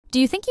Do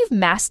you think you've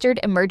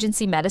mastered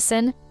emergency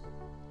medicine?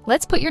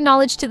 Let's put your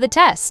knowledge to the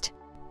test.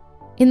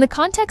 In the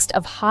context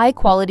of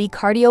high-quality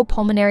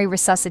cardiopulmonary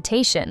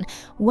resuscitation,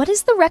 what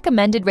is the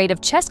recommended rate of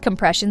chest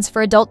compressions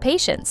for adult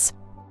patients?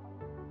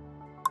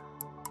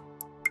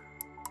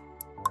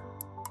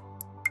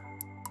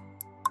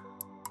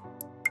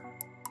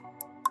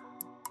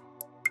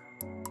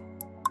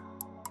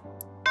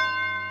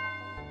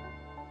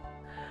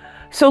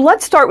 So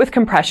let's start with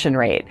compression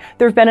rate.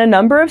 There have been a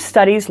number of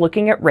studies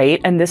looking at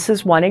rate, and this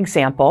is one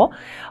example.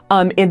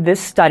 In this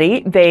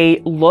study,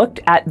 they looked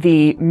at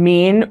the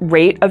mean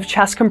rate of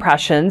chest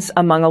compressions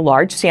among a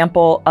large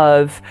sample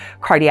of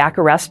cardiac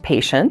arrest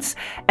patients,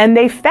 and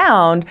they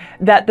found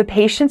that the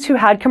patients who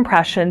had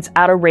compressions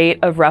at a rate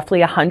of roughly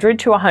 100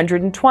 to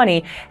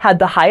 120 had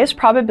the highest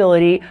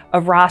probability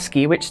of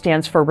Rosc, which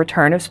stands for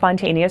return of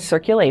spontaneous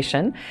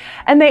circulation,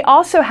 and they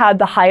also had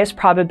the highest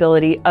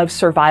probability of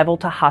survival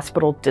to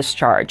hospital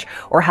discharge,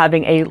 or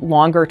having a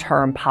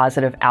longer-term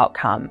positive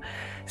outcome.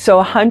 So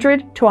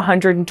 100 to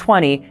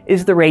 120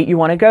 is the rate you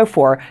want to go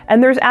for,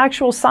 and there's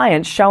actual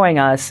science showing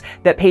us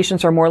that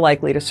patients are more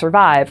likely to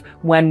survive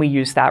when we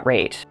use that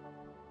rate.